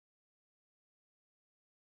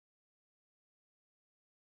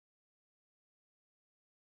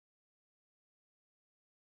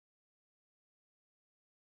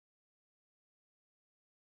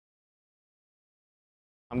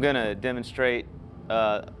I'm going to demonstrate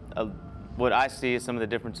what I see as some of the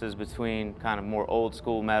differences between kind of more old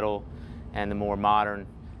school metal and the more modern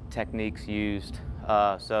techniques used.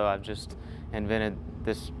 So I've just invented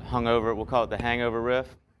this hungover, we'll call it the hangover riff,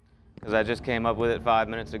 because I just came up with it 5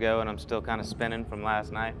 minutes ago and I'm still kind of spinning from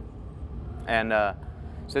last night. And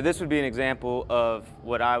so this would be an example of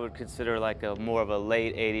what I would consider like a more of a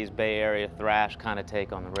late 80s Bay Area thrash kind of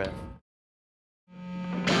take on the riff.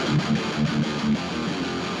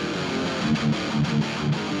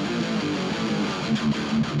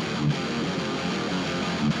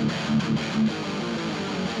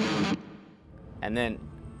 And then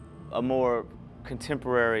a more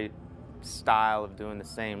contemporary style of doing the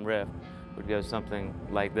same riff would go something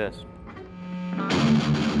like this.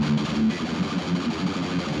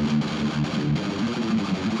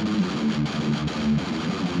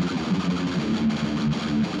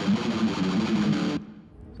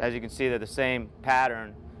 So as you can see, they're the same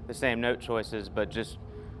pattern, the same note choices, but just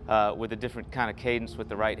with a different kind of cadence with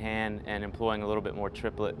the right hand and employing a little bit more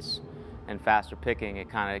triplets and faster picking.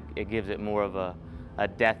 It gives it more of a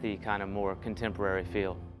deathy, kind of more contemporary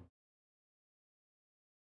feel.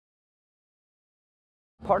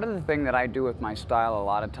 Part of the thing that I do with my style a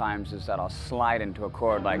lot of times is that I'll slide into a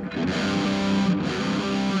chord like.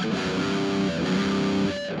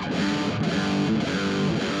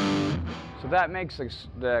 So that makes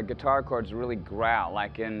the guitar chords really growl,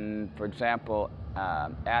 like in, for example,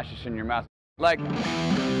 Ashes in Your Mouth. Like,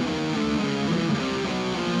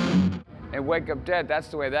 and Wake Up Dead, that's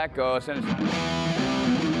the way that goes. And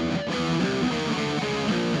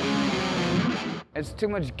it's too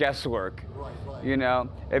much guesswork. You know,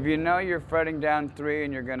 if you know you're fretting down 3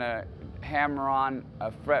 and you're going to hammer on a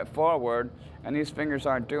fret forward, and these fingers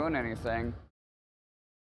aren't doing anything.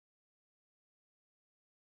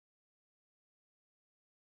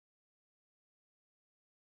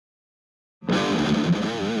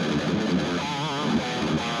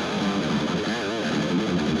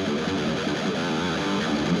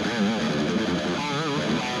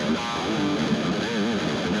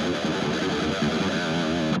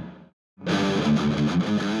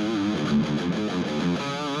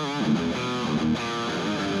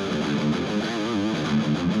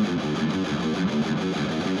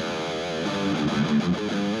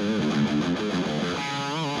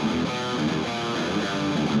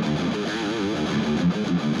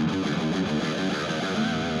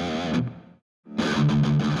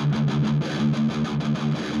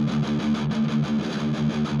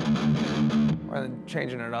 Rather than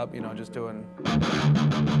changing it up, you know, just doing.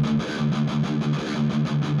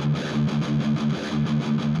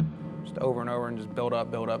 Just over and over and just build up,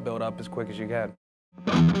 build up, build up as quick as you can.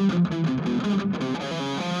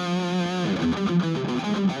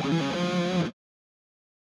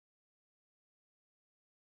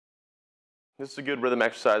 This is a good rhythm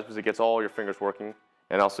exercise because it gets all your fingers working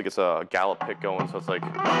and also gets a gallop pick going, so it's like.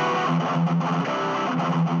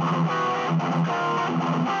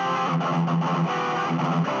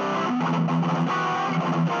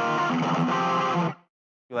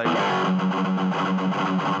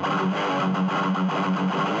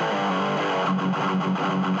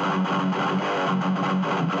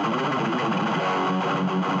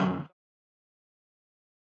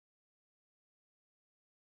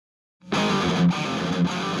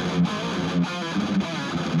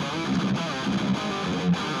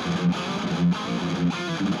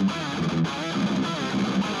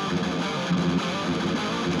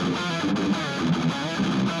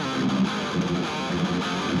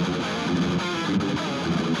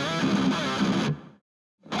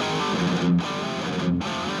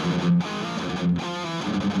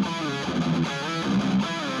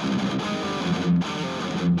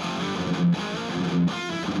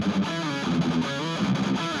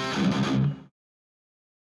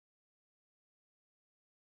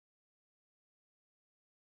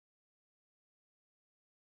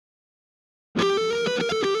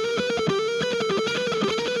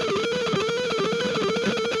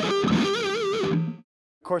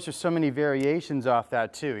 Of course, there's so many variations off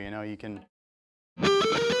that too, you know, you can. You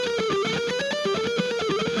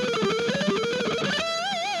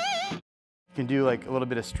can do like a little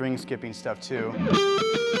bit of string skipping stuff too.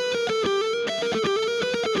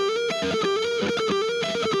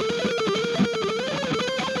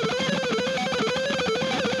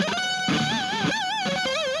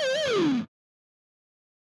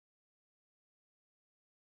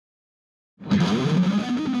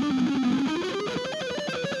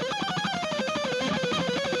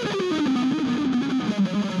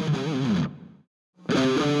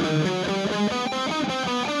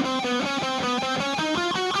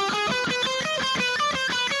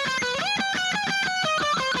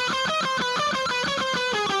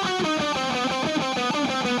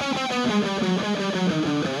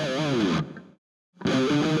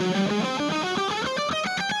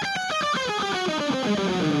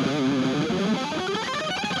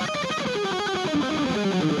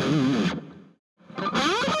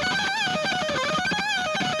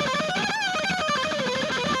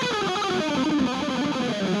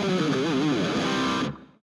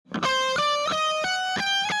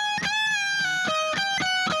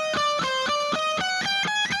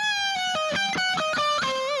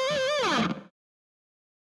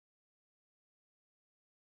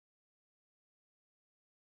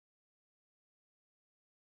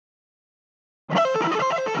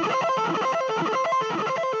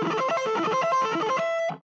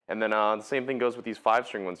 And then the same thing goes with these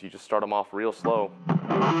 5-string ones. You just start them off real slow. And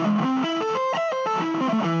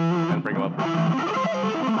bring them up.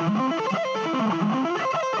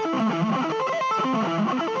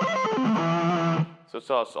 So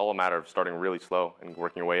it's all a matter of starting really slow and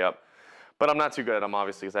working your way up. But I'm not too good at them,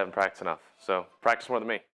 obviously, because I haven't practiced enough. So practice more than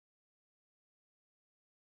me.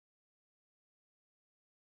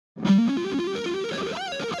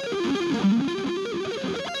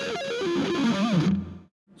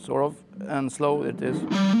 Sort of, and slow it is.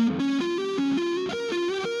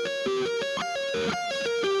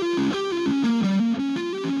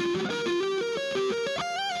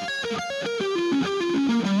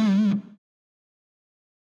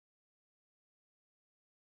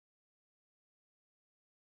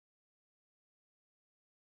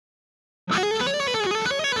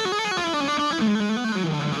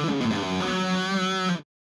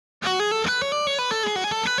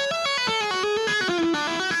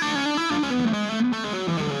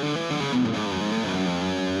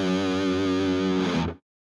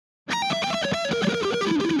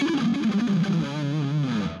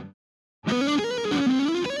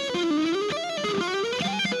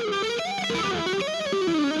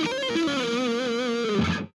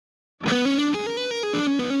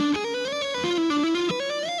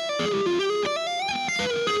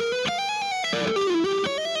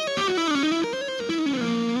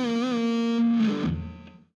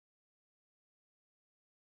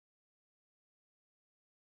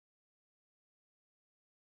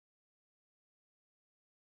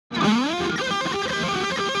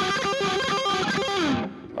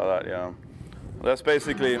 Like that, yeah. That's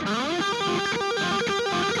basically